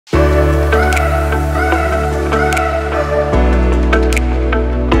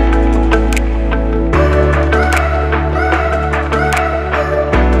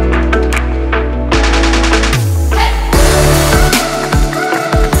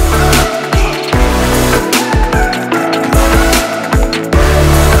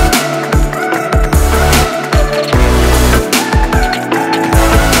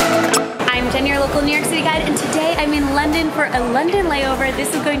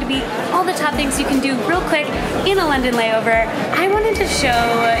to be all the top things you can do real quick in a London layover. I wanted to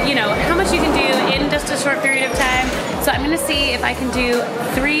show, you know, how much you can do in just a short period of time. So I'm gonna see if I can do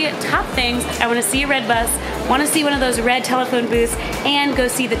 3 top things. I wanna see a red bus, wanna see one of those red telephone booths, and go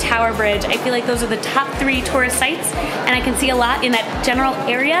see the Tower Bridge. I feel like those are the top 3 tourist sites, and I can see a lot in that general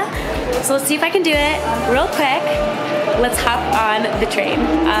area. So let's see if I can do it real quick. Let's hop on the train.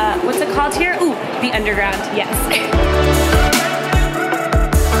 What's it called here? Ooh, the Underground, yes.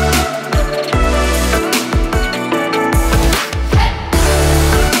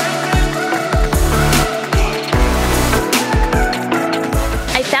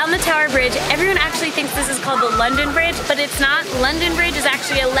 Bridge. Everyone actually thinks this is called the London Bridge, but it's not. London Bridge is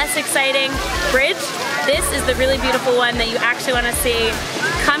actually a less exciting bridge. This is the really beautiful one that you actually want to see.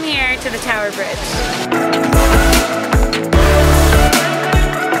 Come here to the Tower Bridge.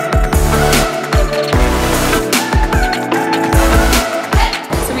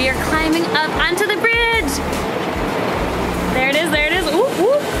 So we are climbing up onto the bridge. There it is, there it is. Ooh,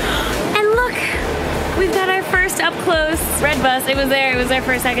 ooh. And look, we've got our first up close red bus. It was there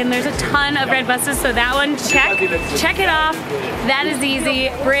for a second. There's a ton of red buses, so that one, check it off. That is easy.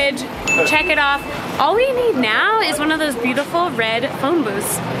 Bridge, check it off. All we need now is one of those beautiful red phone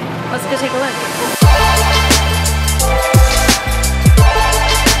booths. Let's go take a look.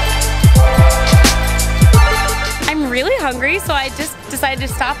 I'm really hungry, so I just decided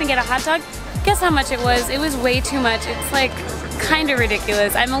to stop and get a hot dog. Guess how much it was? It was way too much. It's like kind of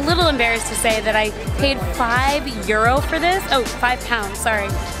ridiculous. I'm a little embarrassed to say that I paid €5 for this. Oh, £5, sorry.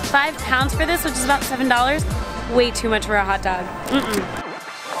 £5 for this, which is about $7. Way too much for a hot dog.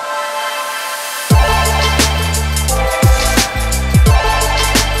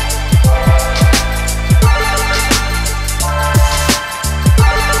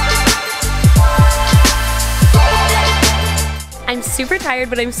 I'm super tired,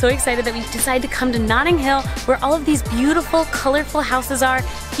 but I'm so excited that we decided to come to Notting Hill, where all of these beautiful, colorful houses are.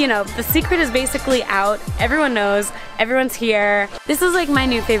 You know, the secret is basically out. Everyone knows, everyone's here. This is like my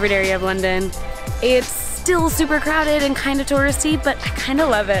new favorite area of London. It's still super crowded and kind of touristy, but I kind of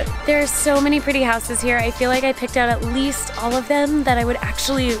love it. There are so many pretty houses here. I feel like I picked out at least all of them that I would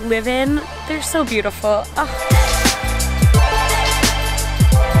actually live in. They're so beautiful. Oh.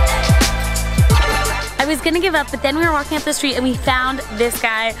 I was gonna give up, but then we were walking up the street and we found this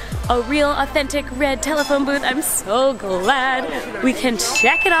guy, a real authentic red telephone booth. I'm so glad we can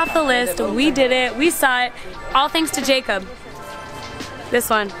check it off the list. We did it, we saw it, all thanks to Jacob. This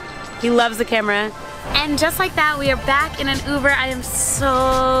one, he loves the camera. And just like that, we are back in an Uber. I am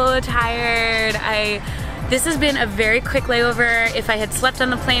so tired. This has been a very quick layover. If I had slept on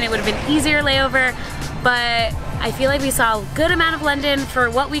the plane, it would have been easier layover, but I feel like we saw a good amount of London for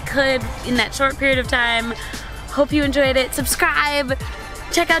what we could in that short period of time. Hope you enjoyed it. Subscribe.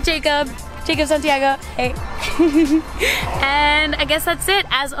 Check out Jacob Santiago. Hey. And I guess that's it.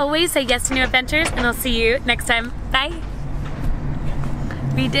 As always, say yes to new adventures, and I'll see you next time. Bye.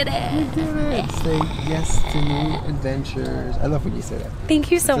 We did it. We did it. Say yes to new adventures. I love when you say that. Thank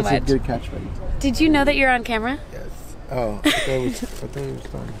you so much. That's a good catchphrase. Did you know that you're on camera? Yes. Oh, I thought it was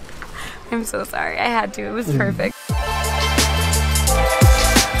fun. I'm so sorry. I had to. It was perfect.